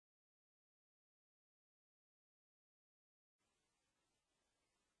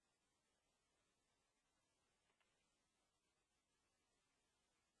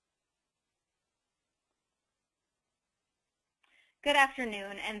Good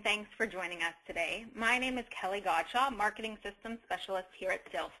afternoon, and thanks for joining us today. My name is Kelly Godshaw, Marketing Systems Specialist here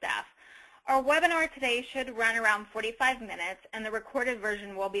at SalesStaff. Our webinar today should run around 45 minutes, and the recorded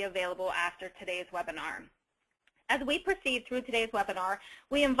version will be available after today's webinar. As we proceed through today's webinar,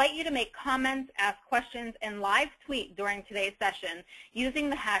 we invite you to make comments, ask questions, and live tweet during today's session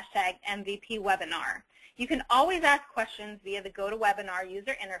using the hashtag MVPWebinar. You can always ask questions via the GoToWebinar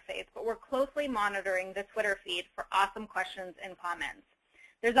user interface, but we're closely monitoring the Twitter feed for awesome questions and comments.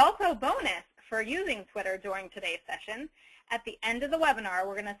 There's also a bonus for using Twitter during today's session. At the end of the webinar,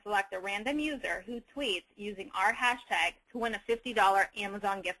 we're going to select a random user who tweets using our hashtag to win a $50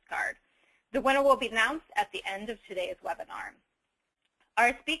 Amazon gift card. The winner will be announced at the end of today's webinar.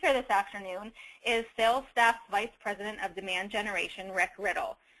 Our speaker this afternoon is SalesStaff's Vice President of Demand Generation, Ric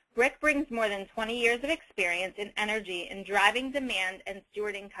Riddle. Ric brings more than 20 years of experience and energy in driving demand and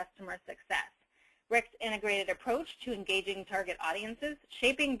stewarding customer success. Ric's integrated approach to engaging target audiences,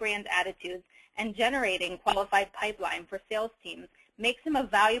 shaping brand attitudes, and generating qualified pipeline for sales teams makes him a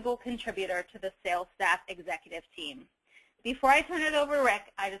valuable contributor to the SalesStaff executive team. Before I turn it over to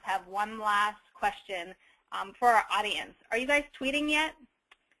Ric, I just have one last question for our audience. Are you guys tweeting yet?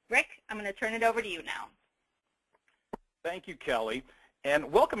 Ric, I'm going to turn it over to you now. Thank you, Kelly.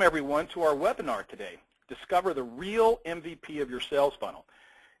 And welcome everyone to our webinar today. Discover the real MVP of your sales funnel.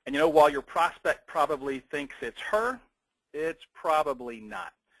 And you know, while your prospect probably thinks it's her, it's probably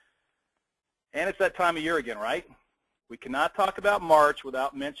not. And it's that time of year again, right? We cannot talk about March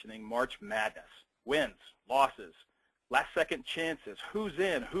without mentioning March Madness. Wins, losses, last second chances, who's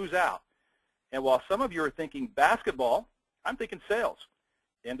in, who's out. And while some of you are thinking basketball, I'm thinking sales.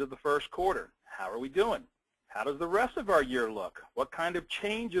 End of the first quarter. How are we doing? How does the rest of our year look? What kind of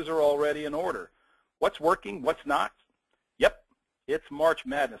changes are already in order? What's working? What's not? Yep, it's March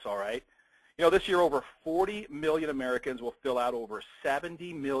Madness, all right. You know, this year over 40 million Americans will fill out over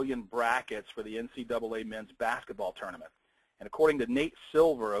 70 million brackets for the NCAA men's basketball tournament. And according to Nate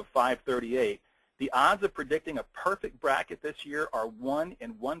Silver of 538, the odds of predicting a perfect bracket this year are 1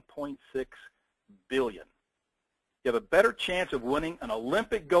 in 1.6 billion. You have a better chance of winning an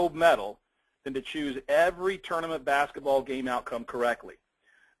Olympic gold medal than to choose every tournament basketball game outcome correctly.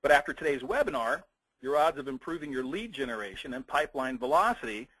 But after today's webinar, your odds of improving your lead generation and pipeline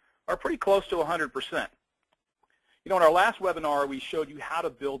velocity are pretty close to 100%. You know, in our last webinar, we showed you how to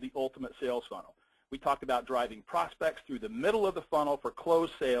build the ultimate sales funnel. We talked about driving prospects through the middle of the funnel for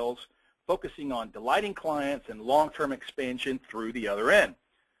closed sales, focusing on delighting clients and long-term expansion through the other end.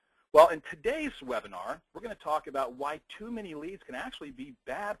 Well, in today's webinar, we're going to talk about why too many leads can actually be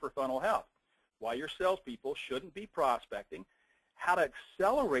bad for funnel health, why your salespeople shouldn't be prospecting, how to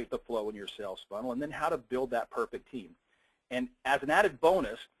accelerate the flow in your sales funnel, and then how to build that perfect team. And as an added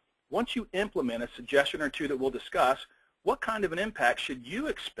bonus, once you implement a suggestion or two that we'll discuss, what kind of an impact should you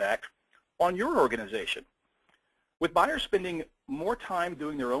expect on your organization? With buyers spending more time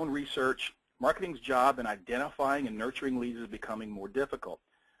doing their own research, marketing's job in identifying and nurturing leads is becoming more difficult.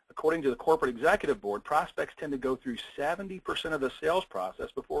 According to the Corporate Executive Board, prospects tend to go through 70% of the sales process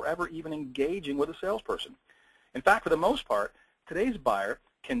before ever even engaging with a salesperson. In fact, for the most part, today's buyer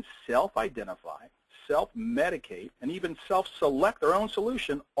can self-identify, self-medicate, and even self-select their own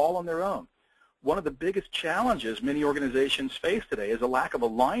solution all on their own. One of the biggest challenges many organizations face today is a lack of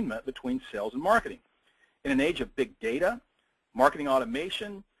alignment between sales and marketing. In an age of big data, marketing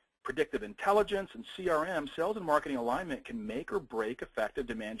automation, predictive intelligence, and CRM, sales and marketing alignment can make or break effective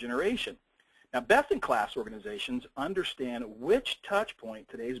demand generation. Now, best-in-class organizations understand which touch point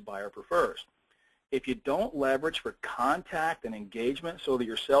today's buyer prefers. If you don't leverage for contact and engagement so that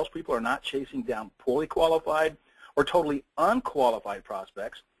your salespeople are not chasing down poorly qualified or totally unqualified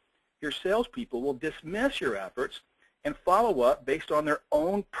prospects, your salespeople will dismiss your efforts and follow up based on their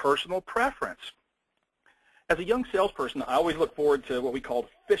own personal preference. As a young salesperson, I always look forward to what we called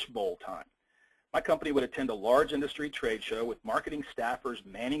fishbowl time. My company would attend a large industry trade show with marketing staffers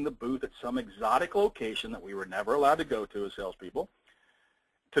manning the booth at some exotic location that we were never allowed to go to as salespeople.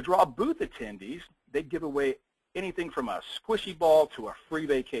 To draw booth attendees, they'd give away anything from a squishy ball to a free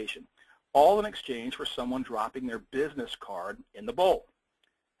vacation, all in exchange for someone dropping their business card in the bowl.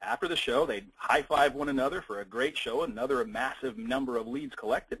 After the show, they'd high-five one another for a great show, another massive number of leads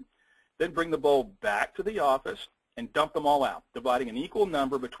collected, then bring the bowl back to the office and dump them all out, dividing an equal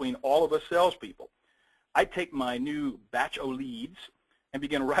number between all of us salespeople. I'd take my new batch of leads and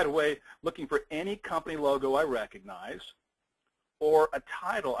begin right away looking for any company logo I recognized or a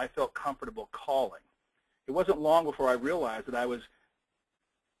title I felt comfortable calling. It wasn't long before I realized that I was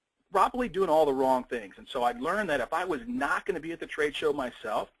probably doing all the wrong things. And so I'd learned that if I was not going to be at the trade show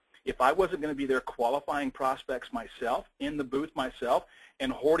myself, If I wasn't going to be there qualifying prospects myself, in the booth myself,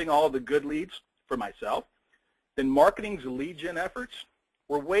 and hoarding all of the good leads for myself, then marketing's lead gen efforts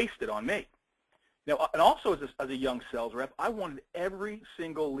were wasted on me. Now, and also as a young sales rep, I wanted every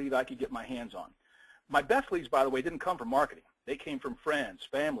single lead I could get my hands on. My best leads, by the way, didn't come from marketing. They came from friends,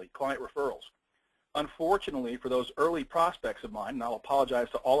 family, client referrals. Unfortunately, for those early prospects of mine, and I'll apologize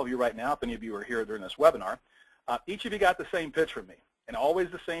to all of you right now if any of you are here during this webinar, each of you got the same pitch from me, and always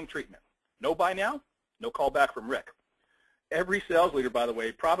the same treatment. No buy now, no call back from Rick. Every sales leader, by the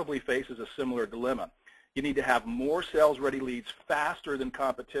way, probably faces a similar dilemma. You need to have more sales-ready leads faster than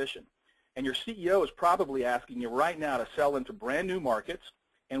competition. And your CEO is probably asking you right now to sell into brand new markets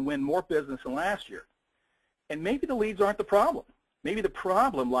and win more business than last year. And maybe the leads aren't the problem. Maybe the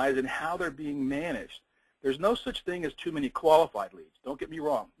problem lies in how they're being managed. There's no such thing as too many qualified leads. Don't get me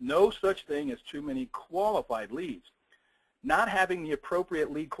wrong. No such thing as too many qualified leads. Not having the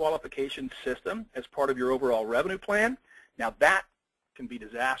appropriate lead qualification system as part of your overall revenue plan, now that can be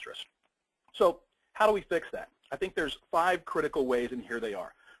disastrous. So how do we fix that? I think there's 5 critical ways, and here they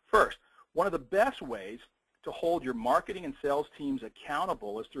are. First, one of the best ways to hold your marketing and sales teams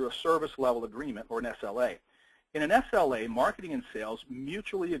accountable is through a service level agreement, or an SLA. In an SLA, marketing and sales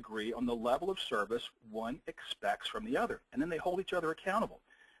mutually agree on the level of service one expects from the other, and then they hold each other accountable.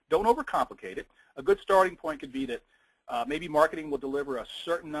 Don't overcomplicate it. A good starting point could be that maybe marketing will deliver a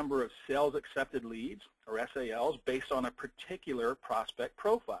certain number of sales accepted leads, or SALs, based on a particular prospect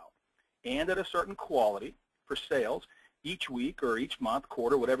profile, and at a certain quality for sales each week or each month,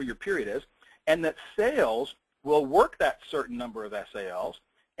 quarter, whatever your period is, and that sales will work that certain number of SALs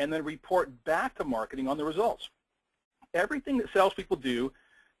and then report back to marketing on the results. Everything that salespeople do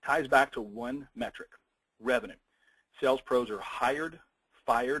ties back to one metric: revenue. Sales pros are hired,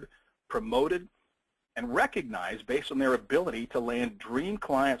 fired, promoted, and recognized based on their ability to land dream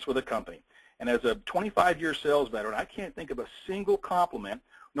clients with a company. And as a 25-year sales veteran, I can't think of a single compliment,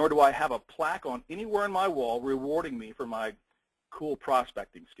 nor do I have a plaque on anywhere on my wall rewarding me for my cool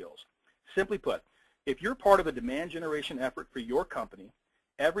prospecting skills. Simply put, if you're part of a demand generation effort for your company,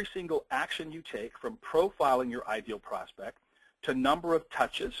 every single action you take, from profiling your ideal prospect to number of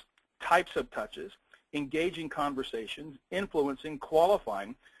touches, types of touches, engaging conversations, influencing,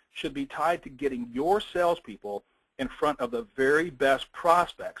 qualifying, should be tied to getting your salespeople in front of the very best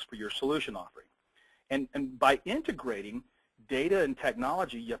prospects for your solution offering. And by integrating data and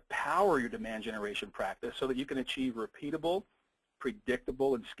technology, you power your demand generation practice so that you can achieve repeatable,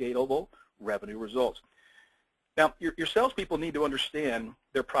 predictable, and scalable revenue results. Now, your salespeople need to understand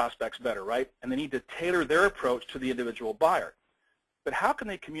their prospects better, right? And they need to tailor their approach to the individual buyer. But how can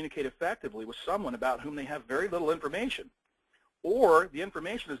they communicate effectively with someone about whom they have very little information? Or the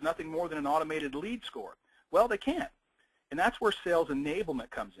information is nothing more than an automated lead score? Well, they can't. And that's where sales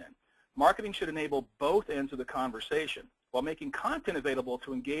enablement comes in. Marketing should enable both ends of the conversation. While making content available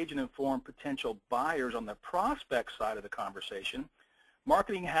to engage and inform potential buyers on the prospect side of the conversation,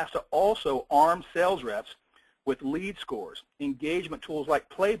 marketing has to also arm sales reps with lead scores, engagement tools like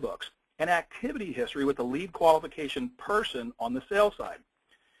playbooks, and activity history with the lead qualification person on the sales side.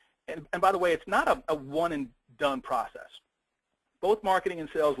 And by the way, it's not a one-and-done process. Both marketing and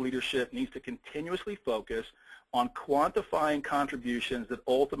sales leadership needs to continuously focus on quantifying contributions that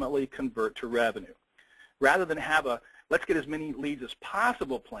ultimately convert to revenue. Rather than have a let's get as many leads as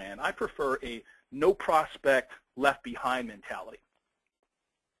possible plan, I prefer a no prospect left behind mentality.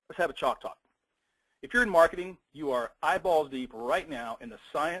 Let's have a chalk talk. If you're in marketing, you are eyeballs deep right now in the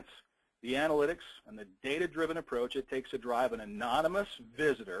science, the analytics, and the data-driven approach it takes to drive an anonymous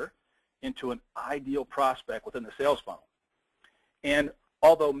visitor into an ideal prospect within the sales funnel. And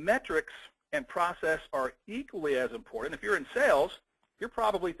although metrics and process are equally as important, if you're in sales, you're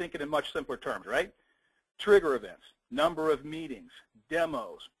probably thinking in much simpler terms, right? Trigger events, number of meetings,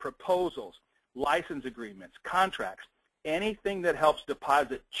 demos, proposals, license agreements, contracts, anything that helps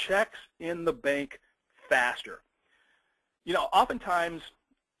deposit checks in the bank faster. You know, oftentimes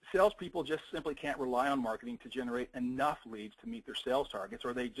salespeople just simply can't rely on marketing to generate enough leads to meet their sales targets,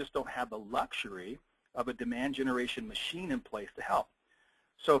 or they just don't have the luxury of a demand generation machine in place to help.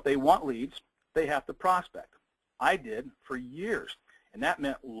 So if they want leads, they have to prospect. I did for years, and that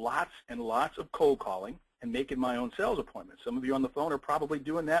meant lots and lots of cold calling and making my own sales appointments. Some of you on the phone are probably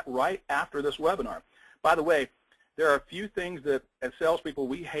doing that right after this webinar. By the way, there are a few things that as salespeople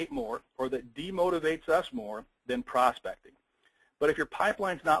we hate more or that demotivates us more than prospecting. But if your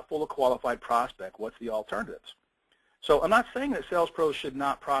pipeline's not full of qualified prospect, what's the alternatives? So I'm not saying that sales pros should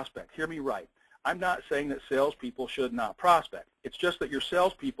not prospect. Hear me right. I'm not saying that salespeople should not prospect. It's just that your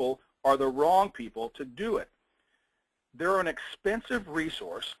salespeople are the wrong people to do it. They're an expensive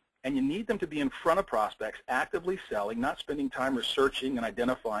resource and you need them to be in front of prospects, actively selling, not spending time researching and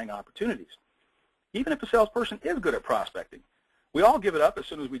identifying opportunities. Even if a salesperson is good at prospecting, we all give it up as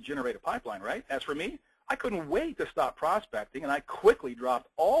soon as we generate a pipeline, right? As for me, I couldn't wait to stop prospecting, and I quickly dropped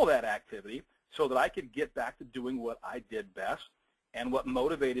all that activity so that I could get back to doing what I did best and what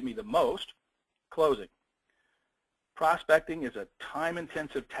motivated me the most, closing. Prospecting is a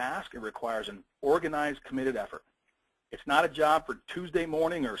time-intensive task. It requires an organized, committed effort. It's not a job for Tuesday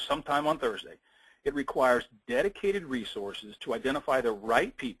morning or sometime on Thursday. It requires dedicated resources to identify the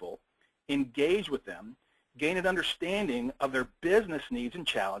right people, engage with them, gain an understanding of their business needs and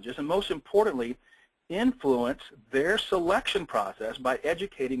challenges, and most importantly, influence their selection process by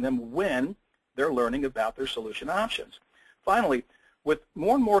educating them when they're learning about their solution options. Finally, with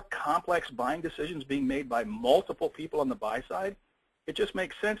more and more complex buying decisions being made by multiple people on the buy side, it just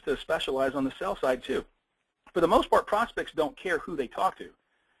makes sense to specialize on the sell side too. For the most part, prospects don't care who they talk to,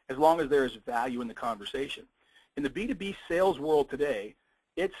 as long as there is value in the conversation. In the B2B sales world today,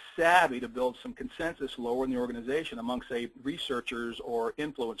 it's savvy to build some consensus lower in the organization among, say, researchers or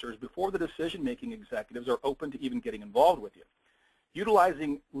influencers before the decision-making executives are open to even getting involved with you.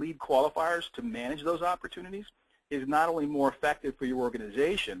 Utilizing lead qualifiers to manage those opportunities is not only more effective for your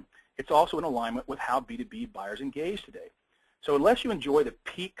organization, it's also in alignment with how B2B buyers engage today. So unless you enjoy the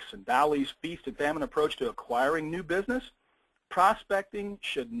peaks and valleys, feast and famine approach to acquiring new business, prospecting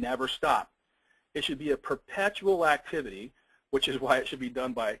should never stop. It should be a perpetual activity, which is why it should be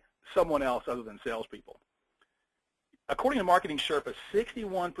done by someone else other than salespeople. According to Marketing Sherpa,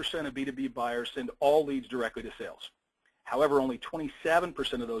 61% of B2B buyers send all leads directly to sales. However, only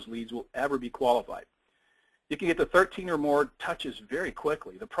 27% of those leads will ever be qualified. You can get to 13 or more touches very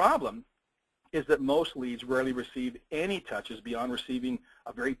quickly. The problem is that most leads rarely receive any touches beyond receiving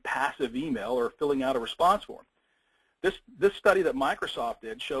a very passive email or filling out a response form. This study that Microsoft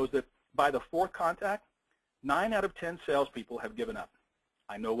did shows that by the fourth contact, 9 out of 10 salespeople have given up.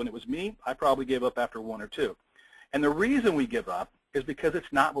 I know when it was me, I probably gave up after 1 or 2. And the reason we give up is because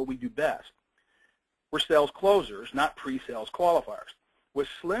it's not what we do best. We're sales closers, not pre-sales qualifiers. With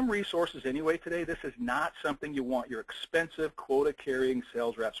slim resources anyway today, this is not something you want your expensive quota-carrying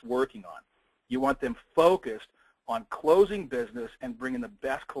sales reps working on. You want them focused on closing business and bringing the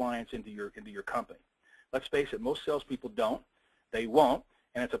best clients into your company. Let's face it, most salespeople don't. They won't,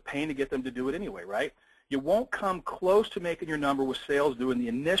 and it's a pain to get them to do it anyway, right? You won't come close to making your number with sales doing the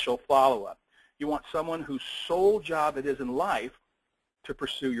initial follow-up. You want someone whose sole job it is in life to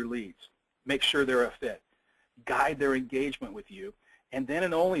pursue your leads. Make sure they're a fit. Guide their engagement with you, and then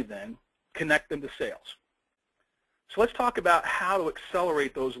and only then connect them to sales. So let's talk about how to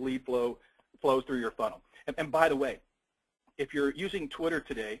accelerate those lead flows through your funnel. And by the way, if you're using Twitter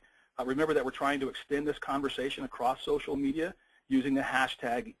today, remember that we're trying to extend this conversation across social media using the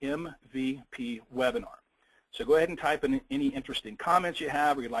hashtag #MVPWebinar. So go ahead and type in any interesting comments you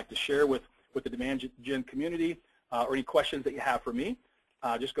have or you'd like to share with the Demand Gen community or any questions that you have for me.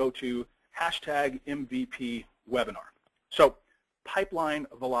 Just go to hashtag #MVPWebinar. So pipeline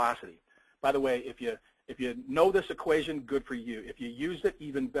velocity. By the way, if you know this equation, good for you. If you use it,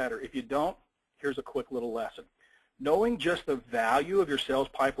 even better. If you don't, here's a quick little lesson. Knowing just the value of your sales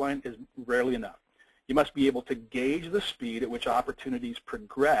pipeline is rarely enough. You must be able to gauge the speed at which opportunities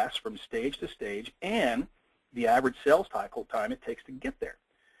progress from stage to stage and the average sales cycle time it takes to get there.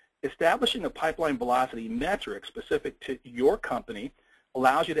 Establishing a pipeline velocity metric specific to your company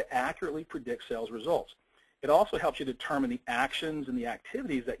allows you to accurately predict sales results. It also helps you determine the actions and the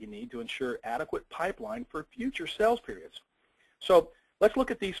activities that you need to ensure adequate pipeline for future sales periods. So let's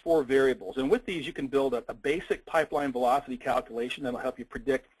look at these 4 variables. And with these, you can build a basic pipeline velocity calculation that will help you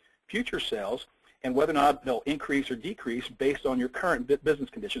predict future sales and whether or not they'll increase or decrease based on your current business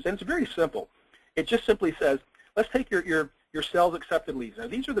conditions. And it's very simple. It just simply says, let's take your sales accepted leads. Now,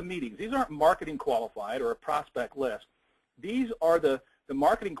 these are the meetings. These aren't marketing qualified or a prospect list. These are the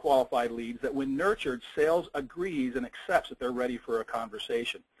marketing qualified leads that when nurtured, sales agrees and accepts that they're ready for a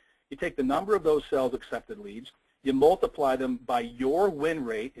conversation. You take the number of those sales accepted leads, you multiply them by your win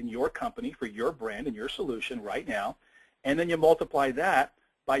rate in your company for your brand and your solution right now, and then you multiply that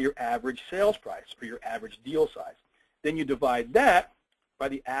by your average sales price for your average deal size. Then you divide that by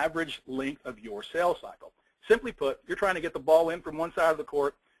the average length of your sales cycle. Simply put, you're trying to get the ball in from one side of the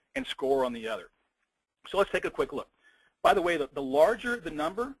court and score on the other. So let's take a quick look. By the way, the larger the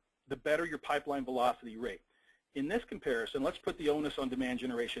number, the better your pipeline velocity rate. In this comparison, let's put the onus on demand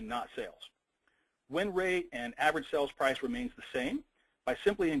generation, not sales. Win rate and average sales price remains the same by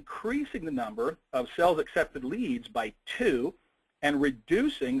simply increasing the number of sales accepted leads by 2 and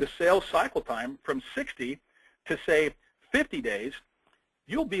reducing the sales cycle time from 60 to, say, 50 days.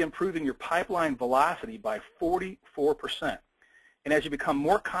 you'll be improving your pipeline velocity by 44%. And as you become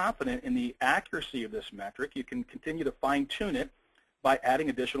more confident in the accuracy of this metric, you can continue to fine-tune it by adding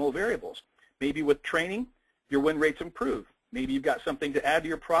additional variables. Maybe with training, your win rates improve. Maybe you've got something to add to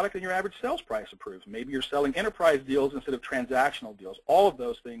your product and your average sales price improves. Maybe you're selling enterprise deals instead of transactional deals. All of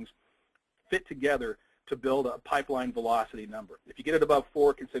those things fit together to build a pipeline velocity number. If you get it above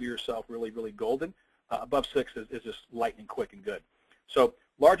 4, consider yourself really, really golden. Above 6 is just lightning quick and good. So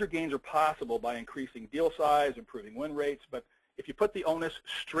larger gains are possible by increasing deal size, improving win rates, but if you put the onus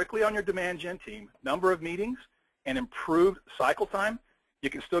strictly on your demand gen team, number of meetings, and improved cycle time, you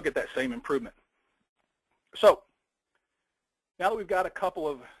can still get that same improvement. So now that we've got a couple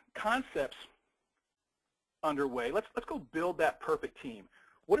of concepts underway, let's go build that perfect team.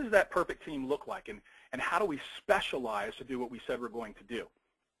 What does that perfect team look like, and how do we specialize to do what we said we're going to do?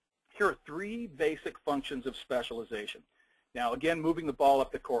 Here are 3 basic functions of specialization. Now, again, moving the ball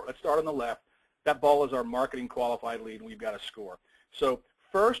up the court. Let's start on the left. That ball is our marketing qualified lead, and we've got a score. So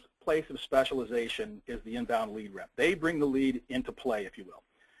first place of specialization is the inbound lead rep. They bring the lead into play, if you will.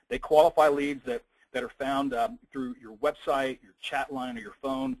 They qualify leads that are found through your website, your chat line, or your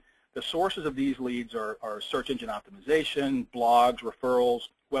phone. The sources of these leads are search engine optimization, blogs, referrals,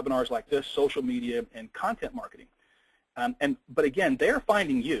 webinars like this, social media, and content marketing. But again, they're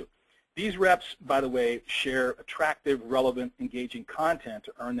finding you. These reps, by the way, share attractive, relevant, engaging content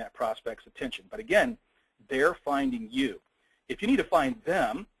to earn that prospect's attention. But again, they're finding you. If you need to find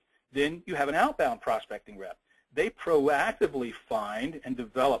them, then you have an outbound prospecting rep. They proactively find and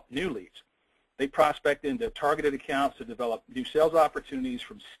develop new leads. They prospect into targeted accounts to develop new sales opportunities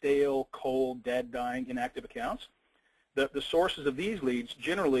from stale, cold, dead, dying, inactive accounts. The sources of these leads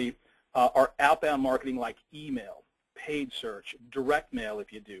generally are outbound marketing like email, paid search, direct mail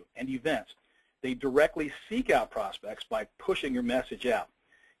if you do, and events. They directly seek out prospects by pushing your message out.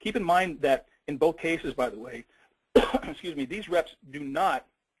 Keep in mind that in both cases, by the way, excuse me, these reps do not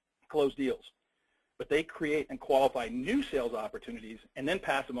close deals, but they create and qualify new sales opportunities and then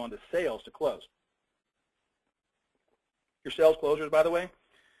pass them on to sales to close. Your sales closers, by the way,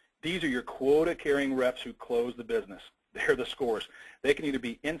 these are your quota-carrying reps who close the business. They're the scores. They can either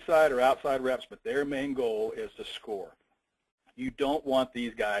be inside or outside reps, but their main goal is to score. You don't want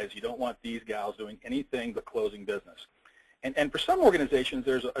these guys, you don't want these gals doing anything but closing business. And for some organizations,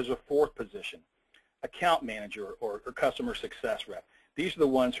 there's a 4th position, account manager or customer success rep. These are the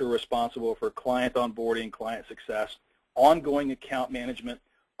ones who are responsible for client onboarding, client success, ongoing account management,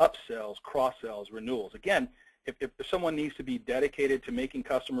 upsells, cross-sells, renewals. Again, if someone needs to be dedicated to making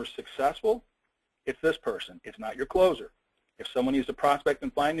customers successful, it's this person. It's not your closer. If someone needs to prospect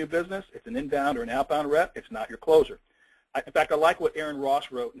and find new business, it's an inbound or an outbound rep. It's not your closer. In fact, I like what Aaron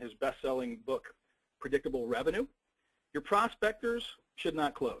Ross wrote in his best-selling book, Predictable Revenue. Your prospectors should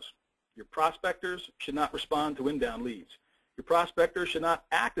not close. Your prospectors should not respond to inbound leads. Your prospectors should not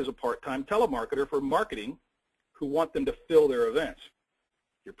act as a part-time telemarketer for marketing who want them to fill their events.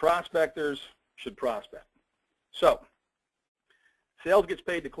 Your prospectors should prospect. So, sales gets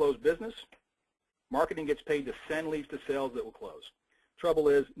paid to close business. Marketing gets paid to send leads to sales that will close. Trouble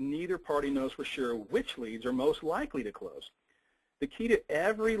is, neither party knows for sure which leads are most likely to close. The key to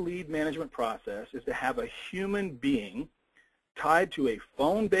every lead management process is to have a human being tied to a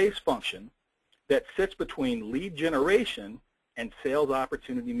phone-based function that sits between lead generation and sales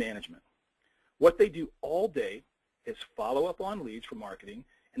opportunity management. What they do all day is follow up on leads for marketing,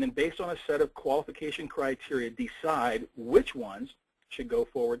 and then based on a set of qualification criteria, decide which ones should go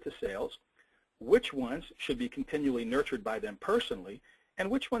forward to sales, which ones should be continually nurtured by them personally, and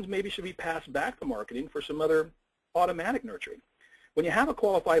which ones maybe should be passed back to marketing for some other automatic nurturing. When you have a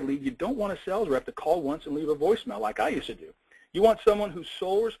qualified lead, you don't want a sales rep to call once and leave a voicemail like I used to do. You want someone whose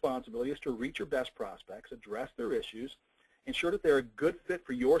sole responsibility is to reach your best prospects, address their issues, ensure that they're a good fit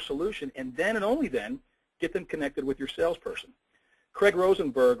for your solution, and then and only then get them connected with your salesperson. Craig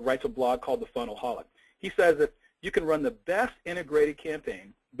Rosenberg writes a blog called The Funnelholic. He says that you can run the best integrated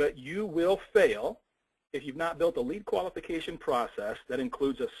campaign, but you will fail if you've not built a lead qualification process that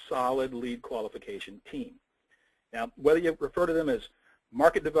includes a solid lead qualification team. Now, whether you refer to them as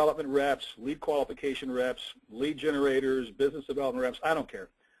market development reps, lead qualification reps, lead generators, business development reps, I don't care.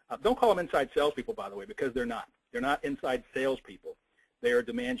 Don't call them inside salespeople, by the way, because they're not. They're not inside salespeople. They are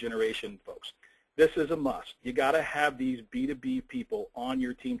demand generation folks. This is a must. You got to have these B2B people on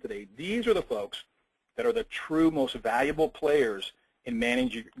your team today. These are the folks that are the true most valuable players in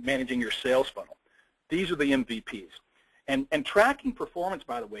managing your sales funnel. These are the MVPs. And tracking performance,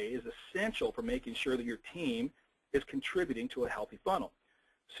 by the way, is essential for making sure that your team is contributing to a healthy funnel.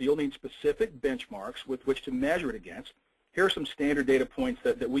 So you'll need specific benchmarks with which to measure it against. here are some standard data points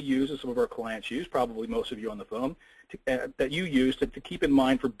that we use and some of our clients use, probably most of you on the phone, that you use to keep in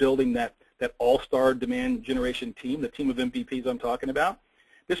mind for building that all-star demand generation team, the team of MVPs I'm talking about.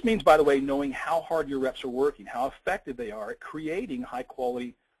 This means, by the way, knowing how hard your reps are working, how effective they are at creating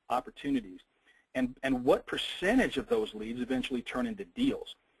high-quality opportunities, and what percentage of those leads eventually turn into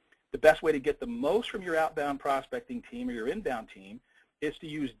deals. The best way to get the most from your outbound prospecting team or your inbound team is to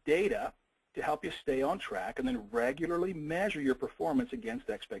use data to help you stay on track and then regularly measure your performance against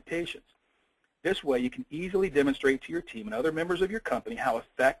expectations. This way, you can easily demonstrate to your team and other members of your company how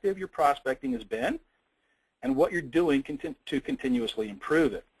effective your prospecting has been and what you're doing to continuously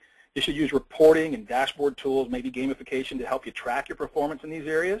improve it. You should use reporting and dashboard tools, maybe gamification, to help you track your performance in these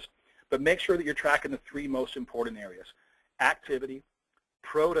areas, but make sure that you're tracking the three most important areas: activity,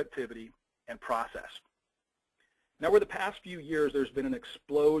 productivity, and process. Now, over the past few years, there's been an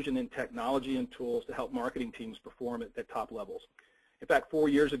explosion in technology and tools to help marketing teams perform at top levels. In fact, 4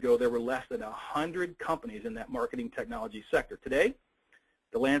 years ago, there were less than 100 companies in that marketing technology sector. Today,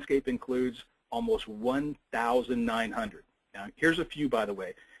 the landscape includes almost 1,900. Now, here's a few, by the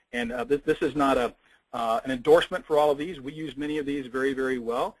way. And this is not an endorsement for all of these. We use many of these very, very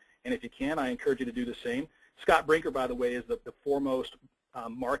well. And if you can, I encourage you to do the same. Scott Brinker, by the way, is the foremost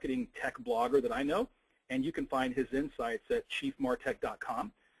marketing tech blogger that I know. And you can find his insights at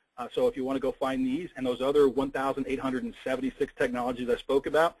chiefmartech.com. So if you want to go find these and those other 1,876 technologies I spoke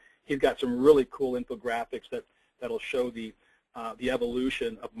about, he's got some really cool infographics that'll show the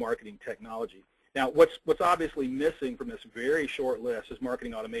evolution of marketing technology. Now, what's obviously missing from this very short list is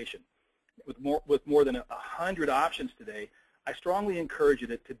marketing automation. With more than 100 options today, I strongly encourage you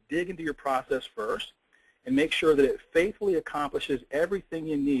to dig into your process first and make sure that it faithfully accomplishes everything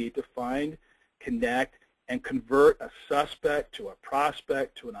you need to find, connect, and convert a suspect to a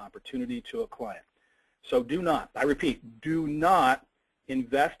prospect to an opportunity to a client. So do not, I repeat, do not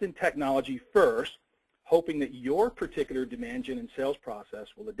invest in technology first hoping that your particular demand gen and sales process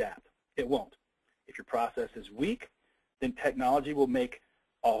will adapt. It won't. If your process is weak, then technology will make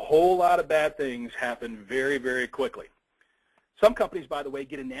a whole lot of bad things happen very, very quickly. Some companies, by the way,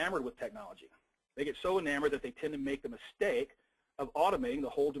 get enamored with technology. They get so enamored that they tend to make the mistake of automating the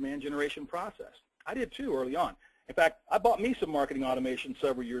whole demand generation process. I did too early on. In fact, I bought me some marketing automation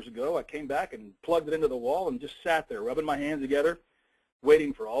several years ago. I came back and plugged it into the wall and just sat there rubbing my hands together,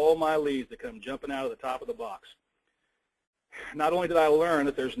 waiting for all my leads to come jumping out of the top of the box. Not only did I learn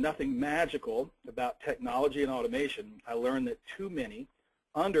that there's nothing magical about technology and automation, I learned that too many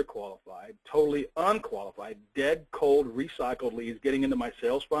underqualified, totally unqualified, dead, cold, recycled leads getting into my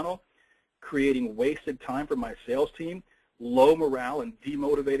sales funnel, creating wasted time for my sales team, low morale, and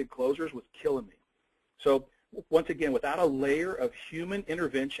demotivated closers was killing me. So once again, without a layer of human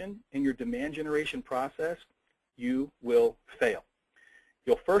intervention in your demand generation process, you will fail.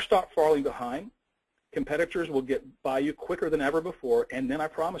 You'll first start falling behind. Competitors will get by you quicker than ever before, and then I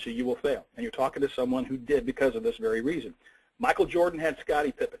promise you, you will fail. And you're talking to someone who did because of this very reason. Michael Jordan had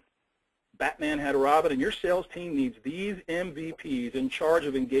Scottie Pippen. Batman had Robin, and your sales team needs these MVPs in charge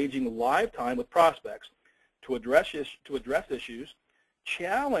of engaging live time with prospects to address issues,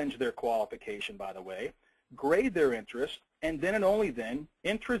 challenge their qualification, by the way, grade their interest, and then and only then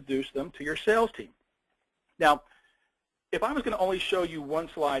introduce them to your sales team. Now, if I was going to only show you one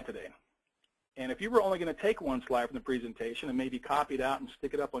slide today, and if you were only going to take one slide from the presentation and maybe copy it out and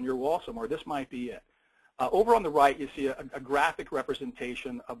stick it up on your wall somewhere, this might be it. Over on the right, you see a graphic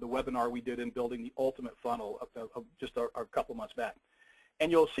representation of the webinar we did in building the ultimate funnel of just a couple months back.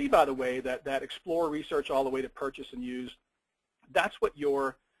 And you'll see, by the way, that explore, research, all the way to purchase and use, that's what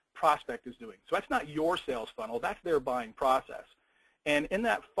your prospect is doing. So that's not your sales funnel, that's their buying process. And in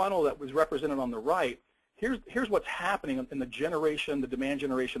that funnel that was represented on the right, here's what's happening in the demand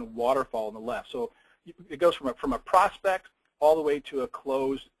generation waterfall on the left. So it goes from a prospect all the way to a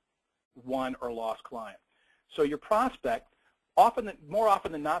closed won or lost client. So your prospect, more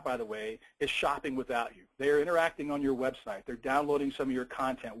often than not, by the way, is shopping without you. They're interacting on your website. They're downloading some of your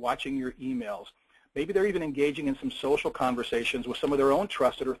content, watching your emails. Maybe they're even engaging in some social conversations with some of their own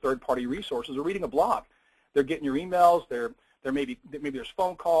trusted or third-party resources, or reading a blog. They're getting your emails. Maybe there's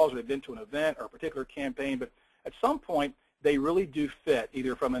phone calls, or they've been to an event or a particular campaign. But at some point, they really do fit,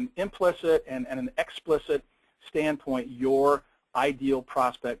 either from an implicit and an explicit standpoint, your ideal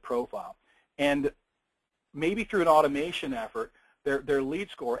prospect profile. And maybe through an automation effort, their lead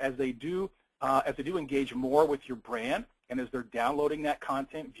score, as they do engage more with your brand, and as they're downloading that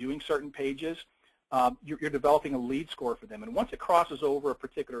content, viewing certain pages, you're developing a lead score for them. And once it crosses over a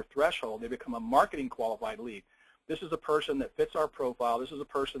particular threshold, they become a marketing qualified lead. This is a person that fits our profile. This is a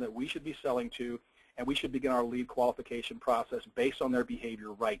person that we should be selling to. and we should begin our lead qualification process based on their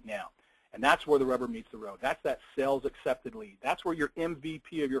behavior right now. And that's where the rubber meets the road. That's that sales accepted lead. That's where your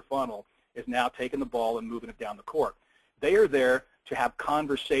MVP of your funnel is now taking the ball and moving it down the court. They are there to have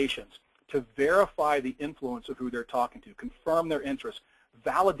conversations, to verify the influence of who they're talking to, confirm their interests,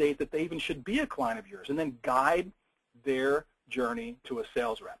 validate that they even should be a client of yours, and then guide their journey to a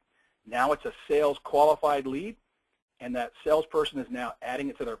sales rep. Now it's a sales qualified lead, and that salesperson is now adding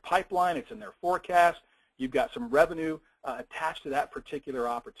it to their pipeline. It's in their forecast. You've got some revenue attached to that particular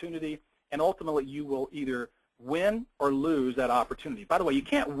opportunity, and ultimately you will either win or lose that opportunity. By the way, you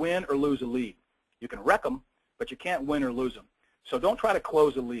can't win or lose a lead. You can wreck them, but you can't win or lose them. So don't try to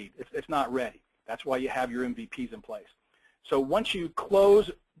close a lead. It's not ready. That's why you have your MVPs in place. So once you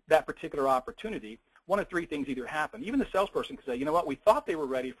close that particular opportunity, one of three things either happen. Even the salesperson can say, you know what, we thought they were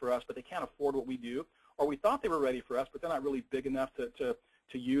ready for us, but they can't afford what we do. Or we thought they were ready for us, but they're not really big enough to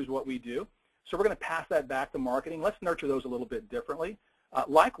use what we do. So we're going to pass that back to marketing. Let's nurture those a little bit differently.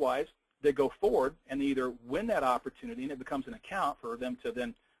 Likewise, they go forward and they either win that opportunity and it becomes an account for them to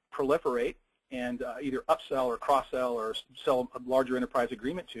then proliferate and either upsell or cross-sell or sell a larger enterprise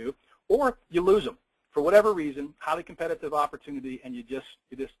agreement to, or you lose them for whatever reason, highly competitive opportunity, and you just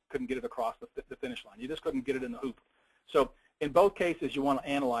couldn't get it across the finish line. You just couldn't get it in the hoop. So in both cases, you want to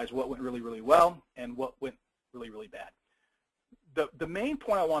analyze what went really, really well and what went really, really bad. The main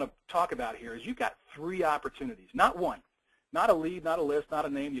point I want to talk about here is you've got three opportunities, not one. Not a lead, not a list, not a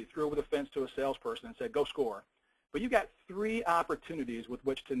name you threw over the fence to a salesperson and said, go score. But you've got three opportunities with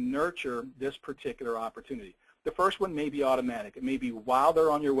which to nurture this particular opportunity. The first one may be automatic. It may be while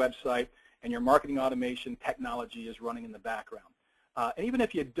they're on your website and your marketing automation technology is running in the background. And even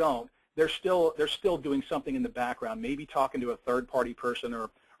if you don't, they're still doing something in the background, maybe talking to a third-party person or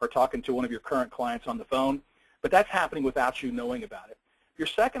talking to one of your current clients on the phone. But that's happening without you knowing about it. Your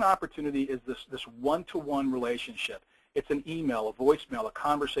second opportunity is this one-to-one relationship. It's an email, a voicemail, a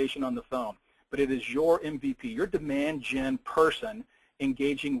conversation on the phone, but it is your MVP, your demand gen person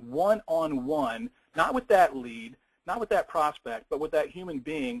engaging one-on-one, not with that lead, not with that prospect, but with that human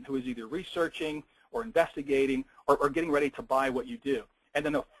being who is either researching or investigating or getting ready to buy what you do. And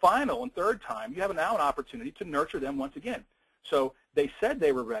then the final and third time, you have now an opportunity to nurture them once again. So they said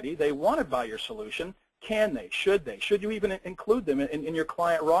they were ready. They want to buy your solution. Can they? Should they? Should you even include them in your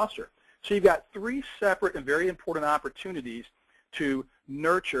client roster? So you've got three separate and very important opportunities to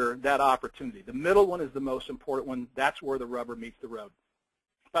nurture that opportunity. The middle one is the most important one. That's where the rubber meets the road.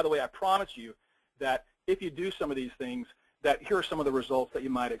 By the way, I promise you that if you do some of these things, that here are some of the results that you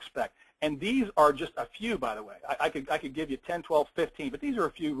might expect. And these are just a few, by the way. I could give you 10, 12, 15, but these are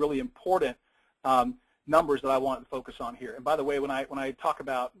a few really important numbers that I want to focus on here. And by the way, when I talk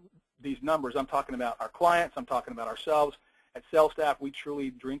about these numbers, I'm talking about our clients, I'm talking about ourselves. At SalesStaff, we truly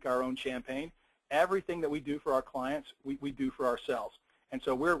drink our own champagne. Everything that we do for our clients, we do for ourselves. And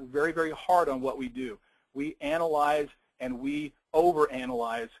so we're very, very hard on what we do. We analyze and we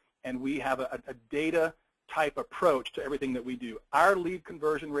overanalyze, and we have a data type approach to everything that we do. Our lead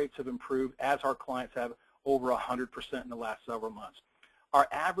conversion rates have improved as our clients have over 100% in the last several months. Our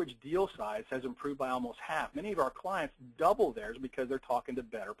average deal size has improved by almost half. Many of our clients double theirs because they're talking to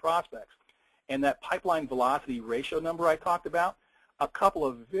better prospects. And that pipeline velocity ratio number I talked about, a couple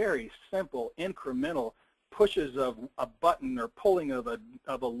of very simple incremental pushes of a button or pulling of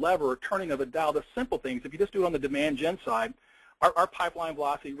a lever or turning of a dial, the simple things, if you just do it on the demand gen side, our pipeline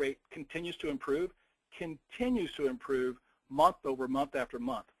velocity rate continues to improve month over month after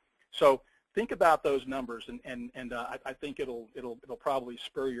month. So think about those numbers, and I think it'll probably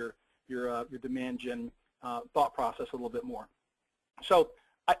spur your demand gen thought process a little bit more. So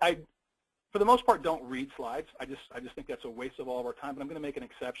I for the most part, don't read slides. I just think that's a waste of all of our time, but I'm going to make an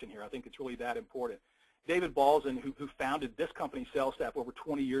exception here. I think it's really that important. David Balzan, who founded this company, SalesStaff, over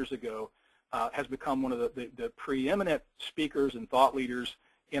 20 years ago, has become one of the preeminent speakers and thought leaders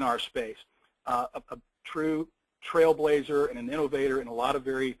in our space. A true trailblazer and an innovator in a lot of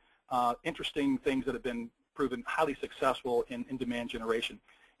very interesting things that have been proven highly successful in demand generation.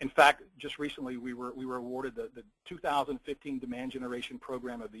 In fact, just recently we were awarded the 2015 Demand Generation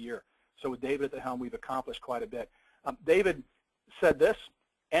Program of the Year. So with David at the helm, we've accomplished quite a bit. David said this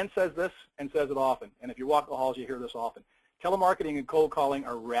and says it often. And if you walk the halls, you hear this often. Telemarketing and cold calling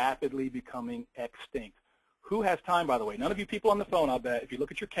are rapidly becoming extinct. Who has time, by the way? None of you people on the phone, I'll bet. If you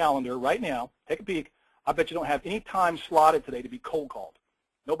look at your calendar right now, take a peek, I bet you don't have any time slotted today to be cold called.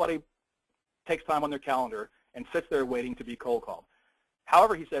 Nobody takes time on their calendar and sits there waiting to be cold called.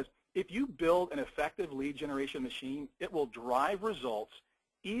 However, he says, if you build an effective lead generation machine, it will drive results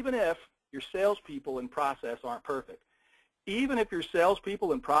even if your salespeople and process aren't perfect. Even if your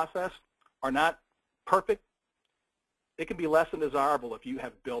salespeople and process are not perfect, it can be less than desirable if you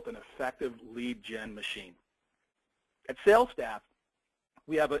have built an effective lead gen machine. At SalesStaff,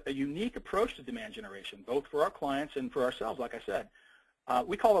 we have a unique approach to demand generation, both for our clients and for ourselves, like I said.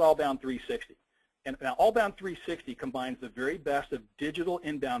 We call it Outbound 360. And now Outbound 360 combines the very best of digital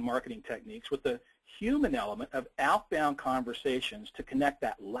inbound marketing techniques with the human element of outbound conversations to connect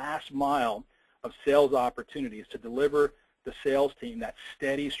that last mile of sales opportunities to deliver the sales team that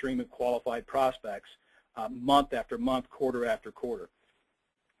steady stream of qualified prospects month after month, quarter after quarter.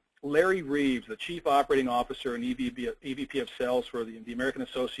 Larry Reeves, the Chief Operating Officer and EVP of Sales for the American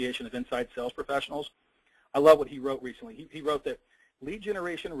Association of Inside Sales Professionals, I love what he wrote recently. He wrote that lead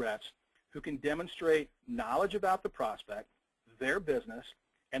generation reps who can demonstrate knowledge about the prospect, their business,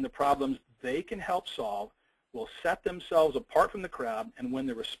 and the problems they can help solve will set themselves apart from the crowd and win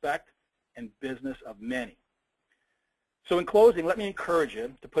the respect and business of many. So in closing, let me encourage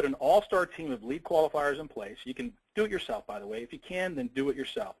you to put an all-star team of lead qualifiers in place. You can do it yourself, by the way. If you can, then do it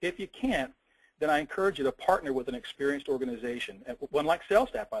yourself. If you can't, then I encourage you to partner with an experienced organization, one like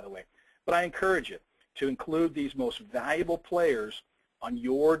SalesStaff, by the way. But I encourage you to include these most valuable players on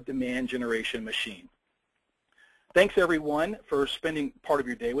your demand generation machine. Thanks, everyone, for spending part of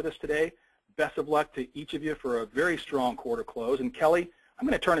your day with us today. Best of luck to each of you for a very strong quarter close. And Kelly, I'm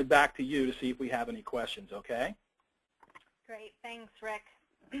going to turn it back to you to see if we have any questions, okay? Great. Thanks, Rick.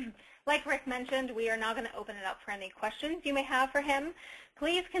 Like Rick mentioned, we are now going to open it up for any questions you may have for him.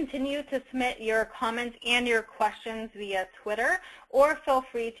 Please continue to submit your comments and your questions via Twitter, or feel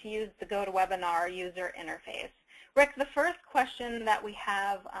free to use the GoToWebinar user interface. Rick, the first question that we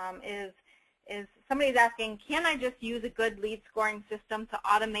have is somebody's asking, can I just use a good lead scoring system to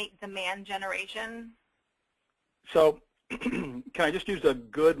automate demand generation? So can I just use a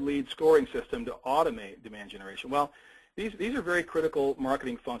good lead scoring system to automate demand generation? Well, these are very critical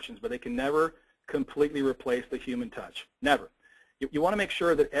marketing functions, but they can never completely replace the human touch. Never. You want to make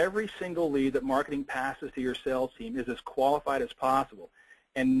sure that every single lead that marketing passes to your sales team is as qualified as possible.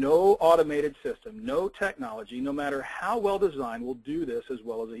 And no automated system, no technology, no matter how well designed, will do this as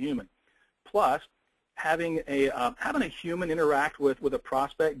well as a human. Plus, having a human interact with a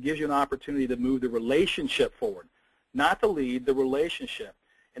prospect gives you an opportunity to move the relationship forward, not the lead, the relationship.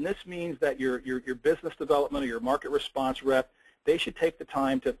 And this means that your business development or your market response rep, they should take the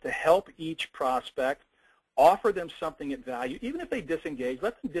time to help each prospect, offer them something at value. Even if they disengage,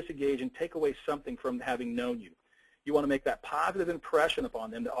 let them disengage and take away something from having known you. You want to make that positive impression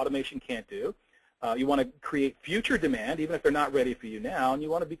upon them that automation can't do. You want to create future demand, even if they're not ready for you now, and you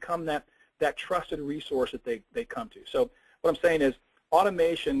want to become that trusted resource that they come to. So what I'm saying is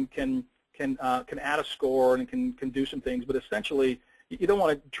automation can add a score and can do some things, but essentially you don't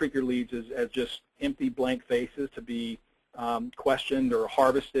want to treat your leads as just empty blank faces to be questioned or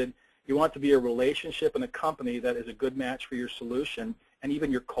harvested. You want it to be a relationship and a company that is a good match for your solution and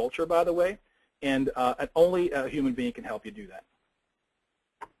even your culture, by the way, and only a human being can help you do that.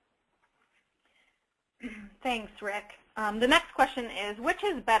 Thanks, Rick. The next question is, which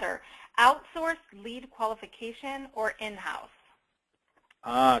is better, outsourced lead qualification or in-house?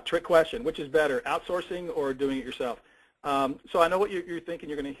 Trick question. Which is better, outsourcing or doing it yourself? So I know what you're thinking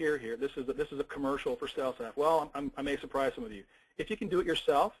you're going to hear here. This is a commercial for SalesStaff. Well, I may surprise some of you. If you can do it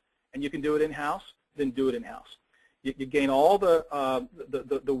yourself and you can do it in-house, then do it in-house. You gain all the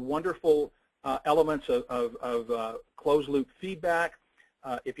wonderful elements of closed-loop feedback.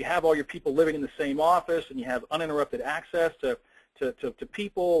 If you have all your people living in the same office and you have uninterrupted access to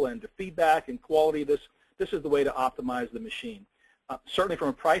people and to feedback and quality, this is the way to optimize the machine. Certainly from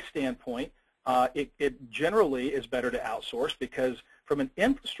a price standpoint, it generally is better to outsource because from an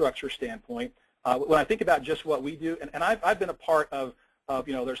infrastructure standpoint, when I think about just what we do, and I've been a part of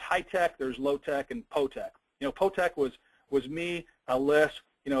there's high tech, there's low tech, and POTech. POTech was me, a list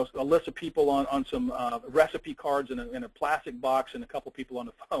of people on some recipe cards in a plastic box and a couple people on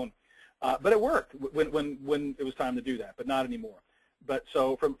the phone. But it worked when it was time to do that, but not anymore. But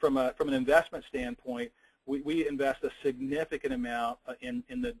so from an investment standpoint, we invest a significant amount in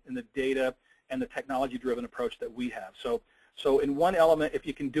the data and the technology-driven approach that we have. So in one element, if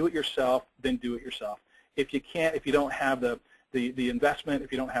you can do it yourself, then do it yourself. If you can't, if you don't have the investment,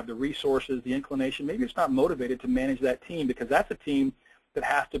 if you don't have the resources, the inclination, maybe it's not motivated to manage that team, because that's a team that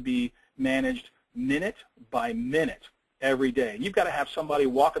has to be managed minute by minute every day. And you've got to have somebody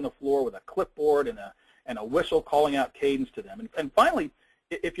walking the floor with a clipboard and a whistle calling out cadence to them. And finally,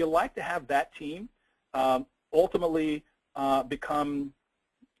 if you like to have that team ultimately become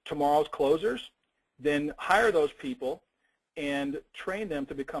tomorrow's closers, then hire those people and train them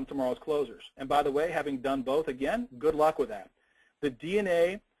to become tomorrow's closers. And by the way, having done both, again, good luck with that. The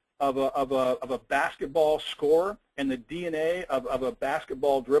DNA of a basketball scorer and the DNA of a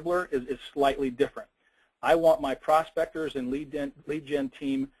basketball dribbler is slightly different. I want my prospectors and lead gen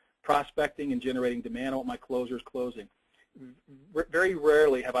team prospecting and generating demand. I want my closers closing. Very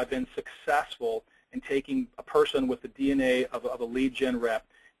rarely have I been successful in taking a person with the DNA of a lead gen rep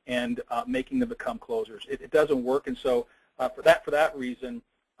and making them become closers. It doesn't work, and so for that reason,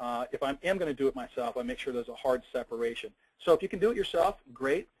 if I am going to do it myself, I make sure there's a hard separation. So if you can do it yourself,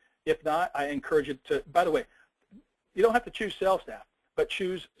 great. If not, I encourage you to, by the way, you don't have to choose SalesStaff, but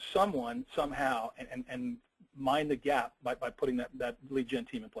choose someone somehow and mind the gap by putting that lead gen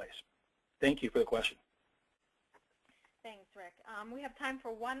team in place. Thank you for the question. Thanks, Rick. We have time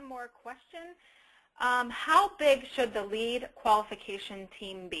for one more question. How big should the lead qualification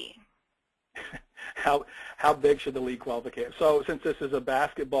team be? How big should the lead qualification? So since this is a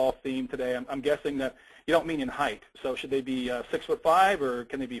basketball theme today, I'm guessing that you don't mean in height. So should they be 6'5" or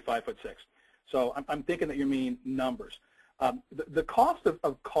can they be 5'6"? So I'm thinking that you mean numbers. The cost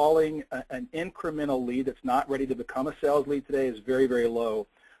of calling an incremental lead that's not ready to become a sales lead today is very, very low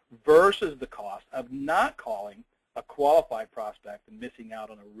versus the cost of not calling a qualified prospect and missing out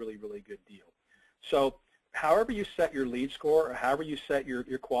on a really, really good deal. So however you set your lead score or however you set your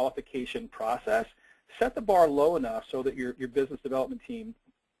qualification process, set the bar low enough so that your business development team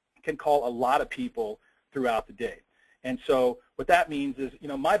can call a lot of people throughout the day. And so what that means is,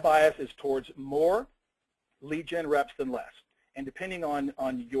 my bias is towards more lead gen reps than less. And depending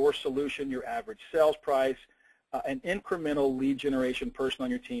on your solution, your average sales price, an incremental lead generation person on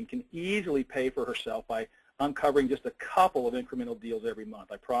your team can easily pay for herself by uncovering just a couple of incremental deals every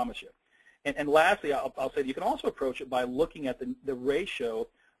month, I promise you. And lastly, I'll say you can also approach it by looking at the ratio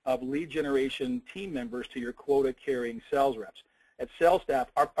of lead generation team members to your quota-carrying sales reps. At SalesStaff,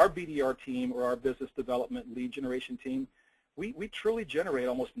 our BDR team or our business development lead generation team, we truly generate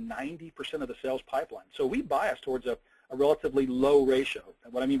almost 90% of the sales pipeline. So we bias towards a relatively low ratio.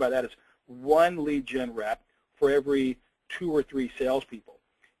 And what I mean by that is one lead gen rep for every 2 or 3 salespeople.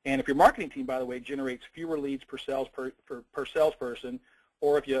 And if your marketing team, by the way, generates fewer leads per salesperson,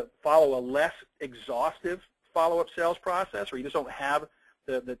 or if you follow a less exhaustive follow-up sales process, or you just don't have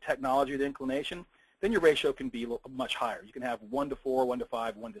the technology or the inclination, then your ratio can be much higher. You can have 1 to 4, 1 to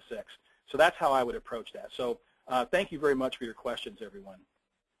 5, 1 to 6. So that's how I would approach that. So thank you very much for your questions, everyone.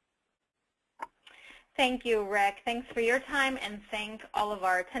 Thank you, Rick. Thanks for your time, and thank all of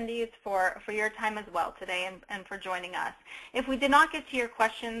our attendees for your time as well today and for joining us. If we did not get to your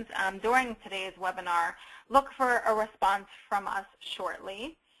questions during today's webinar, look for a response from us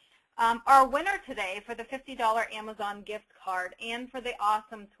shortly. Our winner today for the $50 Amazon gift card and for the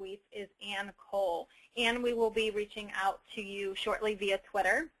awesome tweets is Ann Cole, and we will be reaching out to you shortly via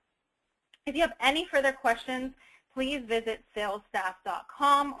Twitter. If you have any further questions, please visit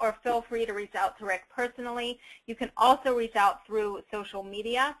salesstaff.com or feel free to reach out to Rick personally. You can also reach out through social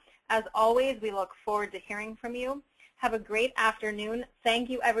media. As always, we look forward to hearing from you. Have a great afternoon. Thank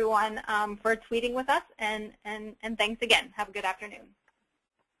you, everyone, for tweeting with us, and thanks again. Have a good afternoon.